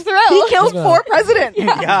 That's Actually, his thrill. he killed Yeah. 4 presidents.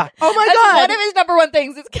 Yeah. Oh my That's god. one of his number one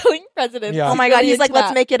things is killing presidents. Yeah. Oh my He's god. really He's like, into let's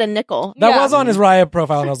that. make it a nickel. That Yeah. was on his Riot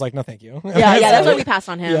profile, and I was like, no, thank you. Yeah, that's why we passed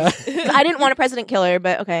on him. Yeah. I didn't want a president killer,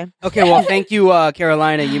 but okay. Okay, well, thank you,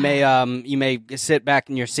 Carolina. You may sit back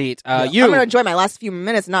in your seat. You, I'm gonna enjoy my last few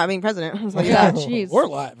minutes not being president. I was like, Yeah, yeah. jeez. We're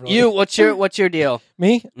live. Really. you. What's your deal?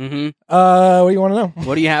 Me? Mm-hmm. What do you want to know?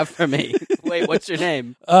 What do you have for me? Wait, what's your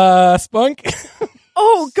name? Spunk.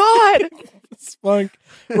 Oh god. Spunk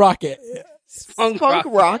Rocket. Spunk Spunk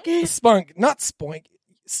Rocket. Spunk, not Spoink.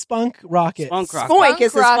 Spunk Rocket. Spunk Rocket. Spoink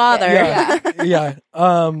is his Rocket. father. Yeah. Yeah. I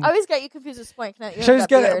always get you confused with Spoink. Not you. Should I have just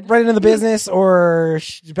that get beard. right into the business or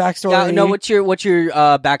backstory? Yeah, no. What's your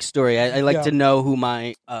backstory? I like Yeah. to know who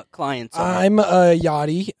my clients are. I'm a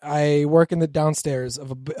yachty. I work in the downstairs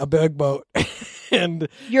of a big boat, and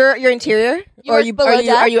Your interior? You or work below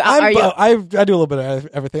deck? are you I do a little bit of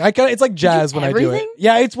everything. I kind of, it's like jazz when I do it. everything?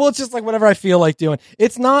 Yeah, it's just like whatever I feel like doing.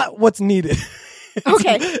 It's not what's needed.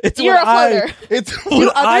 Okay. It's You're what a floater. It's Do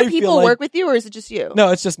what I other feel people like. work with you or is it just you?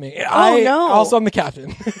 No, it's just me. no. I'm the captain.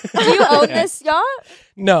 Do you own this yacht?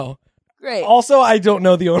 No. Great. Also, I don't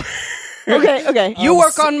know the owner. Okay. you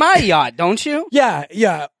work on my yacht, don't you? Yeah.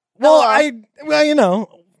 Well, Hello.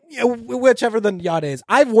 whichever the yacht is.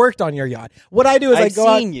 I've worked on your yacht. What I do is I I've go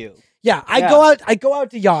out. seen you. Yeah, I Yeah. go out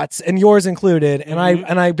to yachts, and yours included, and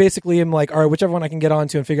Mhm. I basically am like, all right, whichever one I can get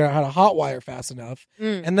onto and figure out how to hotwire fast enough,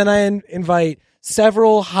 and then I invite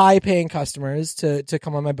several high paying customers to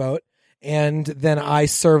come on my boat, and then I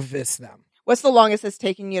service them. What's the longest it's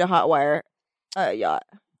taking you to hotwire a yacht?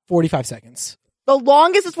 45 seconds. The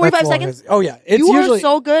longest is 45 That's long seconds? as- oh yeah, it's You usually are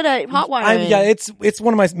so good at hotwiring. it's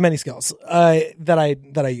one of my many skills that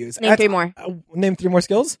I use. Name 3 more. Name 3 more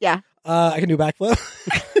skills. Yeah. I can do backflip.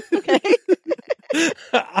 Okay.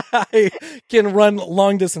 I can run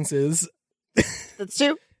long distances. That's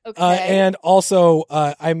 2. Okay. And also,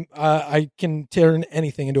 I can turn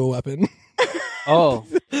anything into a weapon. Oh,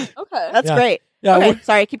 okay. That's Yeah. great. Yeah, Okay, we're-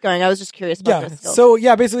 sorry, keep going. I was just curious about yeah. this skill. So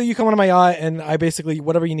yeah, basically, you come onto my yacht, and I basically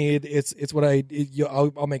whatever you need, it's what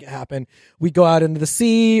I'll make it happen. We go out into the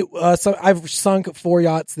sea. So I've sunk 4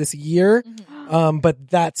 yachts this year, but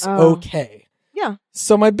that's Oh. okay. Yeah.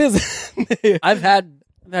 So my business. I've had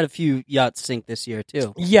a few yachts sink this year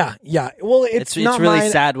too. Yeah. Well, It's not really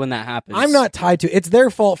mine. sad when that happens. I'm not tied to it. It's their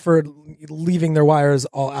fault for leaving their wires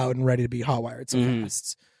all out and ready to be hot wired so Mhm.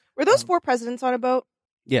 fast. Were those 4 presidents on a boat?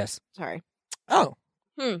 Yes. Sorry. Oh.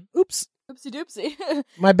 Oops. Oopsie doopsie.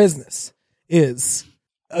 My business is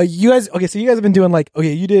you guys. Okay, so you guys have been doing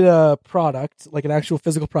you did a product, like an actual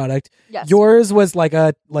physical product. Yes. Yours was like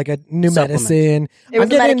a new Supplement. medicine. It was I'm a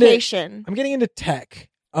getting into- medication. I'm getting into tech.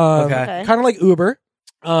 Okay. Kind of like Uber,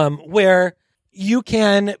 where you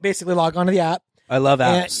can basically log onto the app. I love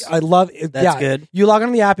And apps. I love it. That's Yeah. good. You log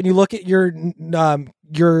onto the app and you look at your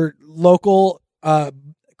local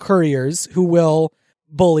couriers who will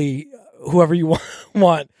bully whoever you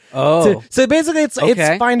want. Oh, So basically, it's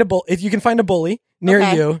Okay. findable if you can find a bully near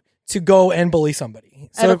Okay. you to go and bully somebody.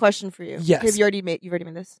 I have So a question for you. Yes. You've already made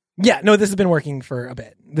this? yeah, no, this has been working for a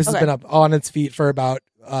bit. This has Okay. been up on its feet for about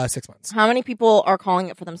 6 months. How many people are calling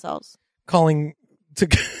it for themselves? Calling to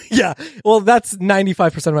yeah. Well, that's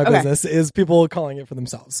 95% of my Okay. business is people calling it for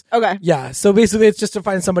themselves. Okay. Yeah. So basically, it's just to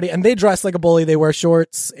find somebody, and they dress like a bully. They wear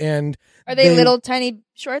shorts, and Are they little tiny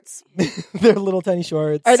shorts? they're little tiny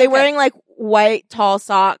shorts. Are they Okay. wearing like white tall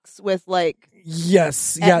socks with like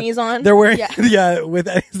Yes. Yeah. etnies on? They're wearing Yeah. yeah with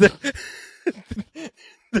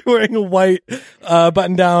they're wearing a white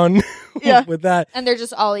button down Yeah. with that. And they're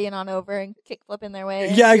just ollieing on over and kick flipping their way. Yeah,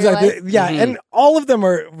 into your exactly. life? Yeah, Mhm. and all of them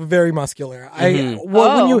are very muscular.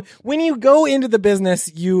 Mhm. When you go into the business,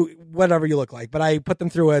 you whatever you look like. But I put them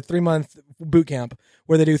through a 3-month boot camp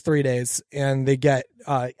where they do 3 days and they get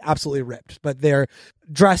absolutely ripped. But they're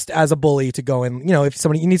dressed as a bully to go in. You know, if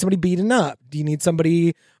you need somebody beaten up, do you need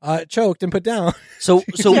somebody choked and put down? So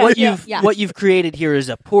Yeah, what yeah. you've created here is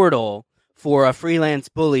a portal for a freelance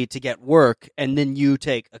bully to get work, and then you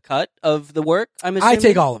take a cut of the work. I'm assuming I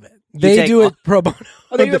take all of it. They take do all- it pro bono.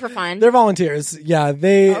 Oh, they do it for fun. They're volunteers. Yeah,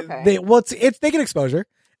 they Okay. they get exposure,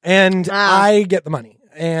 and Ah. I get the money.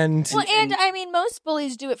 And Well, and I mean, most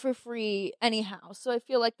bullies do it for free anyhow, so I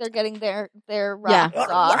feel like they're getting their Yeah. rocks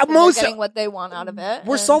off. And Most- they're getting what they want out of it.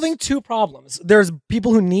 we're and- solving 2 problems. There's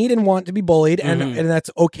people who need and want to be bullied, and Mhm. and that's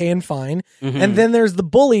okay and fine. Mhm. And then there's the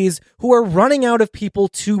bullies who are running out of people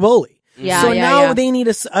to bully. Yeah, so yeah, now yeah. they need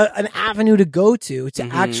an avenue to go to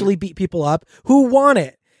Mhm. actually beat people up who want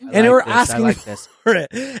it I and who are like this, I asking like this. for it,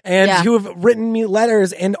 and Yeah. who have written me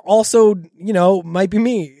letters, and also might be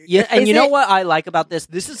me. Yeah, and Is you know it- what I like about this?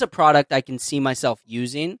 This is a product I can see myself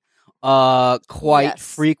using quite Yes.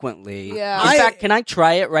 frequently. Yeah. In fact, can I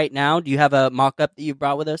try it right now? Do you have a mock-up that you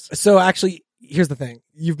brought with us? So actually, here's the thing: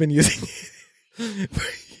 you've been using it.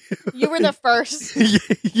 You were the first.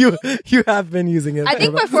 you have been using it. I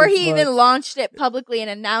think for before he about- even launched it publicly and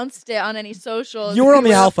announced it on any socials, You were on the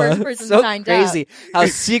the alpha. first person So signed crazy how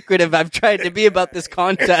secretive I've tried to be about this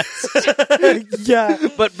contest. yeah.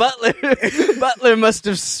 But Butler must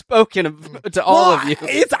have spoken to all of you.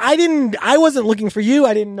 I wasn't looking for you.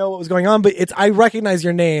 I didn't know what was going on, but I recognize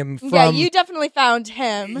your name from. Yeah, you definitely found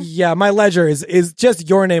him. Yeah, my ledger is just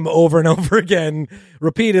your name over and over again,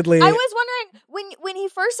 repeatedly. I was wondering when he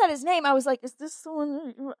first said his name, I was like, "Is this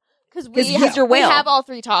someone?" Because 'Cause he's your we whale. have all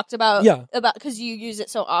 3 talked about Yeah. because you use it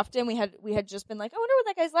so often. We had just been like, I wonder what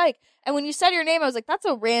that guy's like. And when you said your name, I was like, that's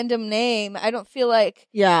a random name. I don't feel like.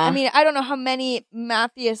 Yeah. I mean, I don't know how many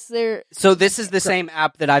Mattheus there. So this is the same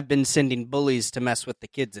app that I've been sending bullies to mess with the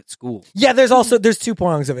kids at school. Yeah, there's 2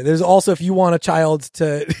 prongs of it. There's also, if you want a child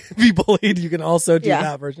to be bullied, you can also do Yeah.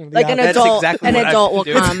 that version of the like app. an That's adult, exactly an what I've adult been will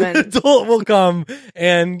doing. come An and adult will come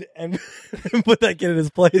and put that kid in his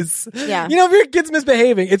place. Yeah. You know, if your kid's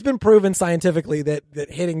misbehaving, it's been proven scientifically that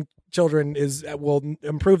hitting children will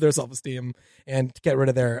improve their self-esteem and get rid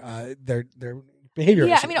of their behavior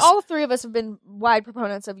Yeah, issues. I mean, all 3 of us have been wide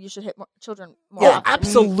proponents of you should hit children more. Yeah, often.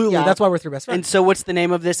 absolutely. Yeah. That's why we're 3 best friends. And so what's the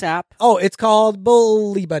name of this app? Oh, it's called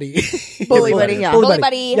Bully Buddy. Bully Buddy, yeah. Bully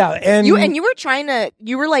Buddy. Yeah, and you were trying to,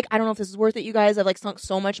 you were like, I don't know if this is worth it, you guys. I've like sunk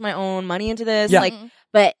so much of my own money into this. Yeah. Like, Mhm.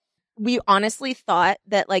 but we honestly thought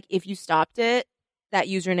that like if you stopped it, that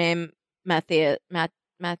username Matteus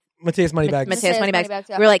Moneybags. Matteus Moneybags.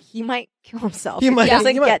 yeah. We're like, he might kill himself. He might-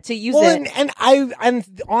 doesn't he might. get to use Well, it. and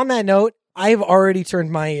on that note, I've already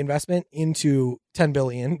turned my investment into $10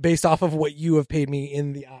 billion based off of what you have paid me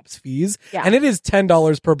in the app's fees, Yeah. and it is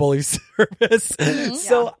 $10 per bully service. Mhm.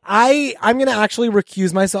 So I'm going to actually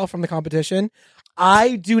recuse myself from the competition.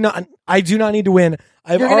 I do not need to win.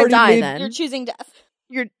 I've You're gonna already die made then. You're choosing death.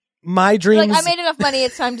 my You're dreams. like, I made enough money.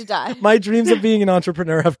 It's time to die. my dreams of being an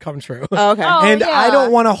entrepreneur have come true. Oh, okay. Oh, and yeah. I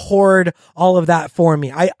don't want to hoard all of that for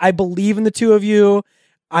me. I believe in the 2 of you.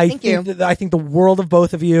 I Thank think you. I think the world of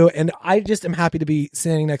both of you, and I just am happy to be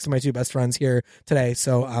standing next to my 2 best friends here today.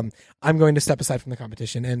 So I'm going to step aside from the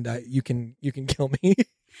competition, and you can kill me.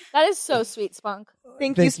 That is so sweet, Spunk.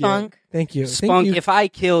 Thank you, Spunk. Thank you, Spunk, Thank you. if I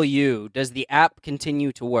kill you, does the app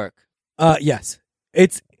continue to work? Yes,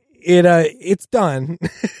 it's done.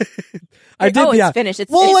 I did. Oh, it's yeah. finished.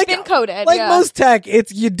 It's, Well, It's like- been coded. Like yeah. most tech,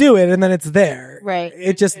 it's you do it and then it's there. Right.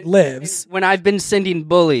 It just lives. When I've been sending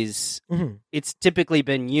bullies, Mhm. it's typically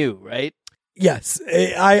been you, right? Yes,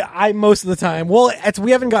 I most of the time. Well,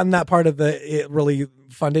 we haven't gotten that part of it really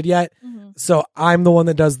funded yet, Mhm. so I'm the one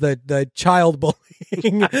that does the child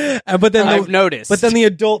bullying. but then I've noticed. but then the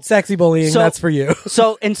adult sexy bullying, So- that's for you.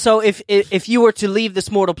 so if you were to leave this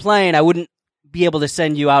mortal plane, I wouldn't be able to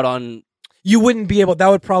send you out on. You wouldn't be able. That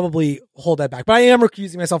would probably hold that back. But I am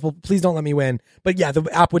recusing myself. Well, please don't let me win. But yeah, the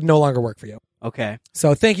app would no longer work for you. Okay.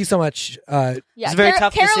 So thank you so much. Yeah, It's a very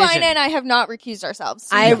tough Carolina decision. and I have not recused ourselves.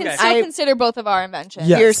 So I- you can still I- consider both of our inventions.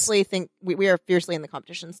 Yes. Fiercely think we are fiercely in the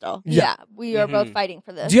competition still. Yeah, we are both Mhm. fighting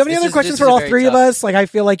for this. Do you have any This other is- questions this for is all very three of tough. us? Like, I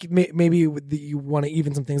feel like maybe you want to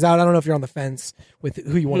even some things out. I don't know if you're on the fence with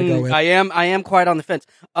who you want to go with. I am quite on the fence.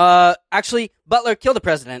 Actually, Butler, kill the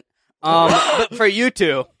president. But for you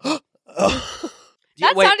two.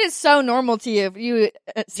 That Wait, sounded so normal to you. You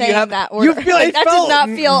saying have- that you order. feel- it that felt did not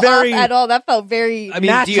feel very- off at all. That felt very. I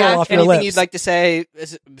mean, do you natural have off your anything lips. you'd like to say,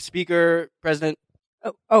 Speaker, President?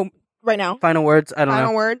 Oh, right now. Final words? I don't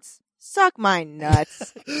Final know. words. Suck my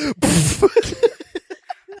nuts.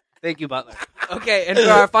 Thank you, Butler. Okay, and for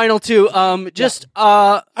our final two, I want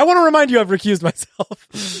to remind you I've recused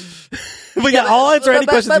myself. But yeah, I'll answer any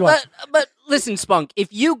questions you want. But listen, Spunk,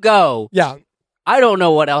 if you go, Yeah, I don't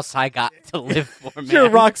know what else I got to live for, man. your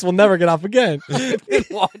rocks will never get off again. I've been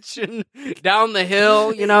watching down the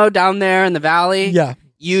hill, down there in the valley. Yeah.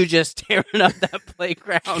 You just tearing up that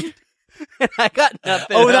playground. And I got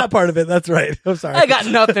nothing Oh, else. that part of it. That's right. I'm sorry. I got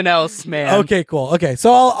nothing else, man. Okay, cool. Okay,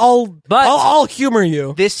 so I'll humor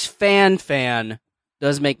you. This fan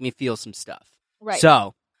does make me feel some stuff. Right.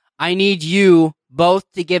 So, I need you both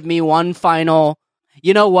to give me one final...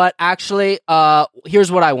 You know what? Actually,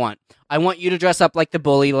 here's what I want. I want you to dress up like the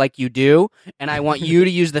bully like you do, and I want you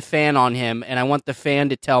to use the fan on him, and I want the fan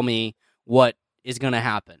to tell me what is going to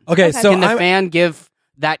happen. Okay, so Can the I'm- fan give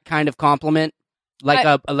that kind of compliment?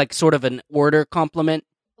 Like sort of an order compliment?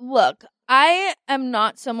 Look, I am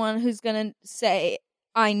not someone who's gonna say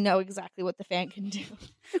I know exactly what the fan can do.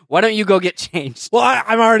 Why don't you go get changed? Well,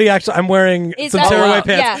 I'm already I'm wearing It's some that- tearaway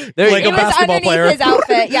yeah. pants, There you like go. a It was basketball underneath player. his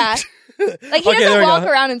outfit. Yeah, like he Okay, there doesn't we walk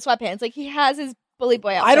go. around in sweatpants. Like he has his bully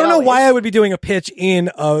boy outfit. I don't know always. why I would be doing a pitch in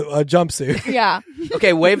a jumpsuit. Yeah,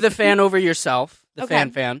 Okay, wave the fan over yourself. The Okay.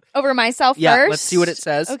 fan. over myself Yeah, first. let's see what it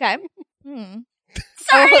says. Okay.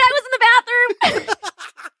 Sorry, I was in the bathroom.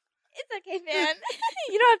 It's okay, fan.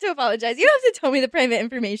 You don't have to apologize. You don't have to tell me the private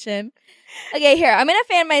information. Okay, here. I'm gonna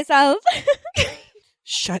fan myself.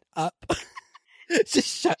 Shut up.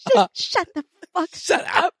 Just shut up. Shut the fuck. Shut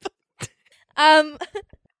up.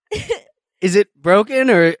 Is it broken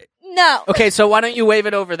or... No. Okay, so why don't you wave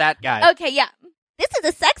it over that guy? Okay, yeah. This is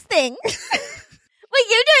a sex thing. What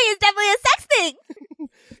you're doing is definitely a sex thing.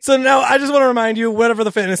 So now I just want to remind you, whatever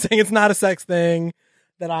the fan is saying, it's not a sex thing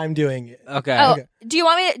that I'm doing it. Okay. Oh, Okay. do you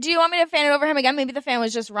want me to fan it over him again? Maybe the fan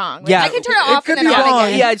was just wrong. Like, Yeah. I can turn it It off could and then be on wrong.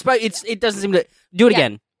 again. Yeah, it's probably, it doesn't seem to... Do it Yeah.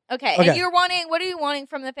 again. Okay. Okay. And you're wanting, what are you wanting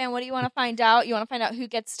from the fan? What do you want to find out? You want to find out who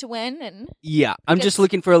gets to win? And Yeah, I'm Yes. just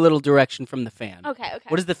looking for a little direction from the fan. okay.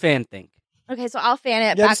 What does the fan think? Okay, so I'll fan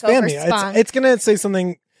it Yeah, back just fan over me. Spunk. It's going to say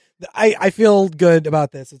something. I feel good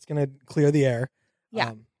about this. It's going to clear the air.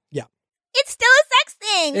 Yeah. Yeah. It's still a sex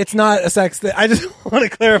thing. It's not a sex thing. I just want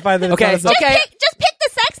to clarify that it's Okay, not a sex okay. Just pick the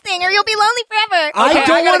sex thing or you'll be lonely forever. I Okay, don't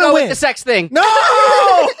gotta wanna go win. with the sex thing. No!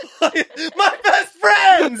 My best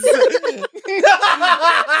friends!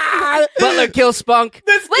 Butler kill Spunk.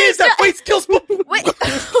 This Wait, is a so- face kills. Wait.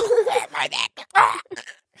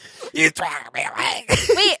 You drag me away.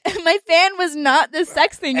 Wait, my fan was not the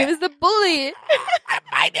sex thing. It was the bully.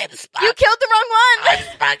 My name is Spunk. You killed the wrong one.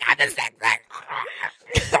 Spunk. I'm the sex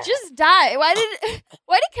thing. Just die. Why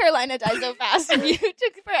did Carolina die so fast? You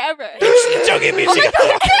took forever. She's joking me.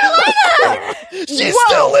 Carolina! She's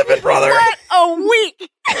still living, brother. What a week.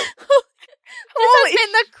 This has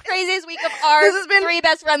been the craziest week of our This has been- 3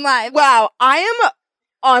 best friend lives. Wow, I am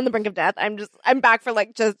on the brink of death. I'm back for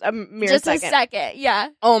like just a mere Just second. a second. Yeah.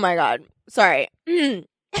 Oh my god. Sorry.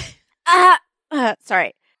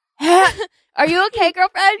 Sorry. Are you okay,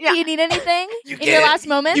 girlfriend? Yeah. Do you need anything in your last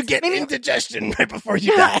moments? You get indigestion right before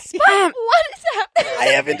you die. What is happening? I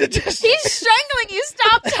have indigestion. He's strangling you.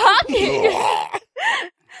 Stop talking.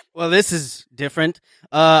 Well, this is different.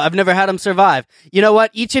 I've never had him survive. You know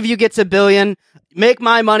what? Each of you gets $1 billion. Make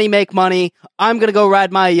my money, make money. I'm gonna go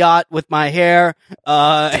ride my yacht with my hair.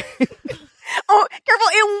 Oh, careful!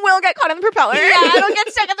 It will get caught in the propeller. Yeah, it'll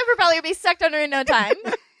get stuck on the propeller. You'll be sucked under in no time.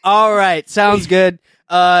 All right, sounds good.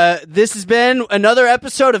 This has been another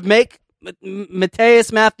episode of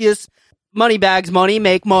Matteus, Mattheus, Moneybags, Money,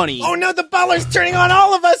 Make Money. Oh no, the baller's turning on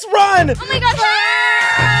all of us. Run! Oh my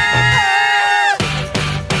gosh.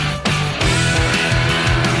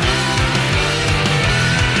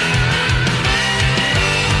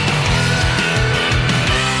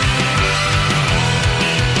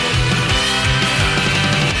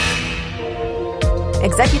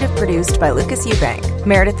 Executive produced by Lucas Eubank,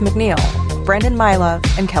 Meredith McNeil, Brandon Mylove,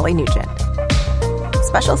 and Kelly Nugent.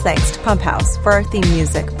 Special thanks to Pump House for our theme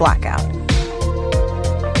music, Blackout,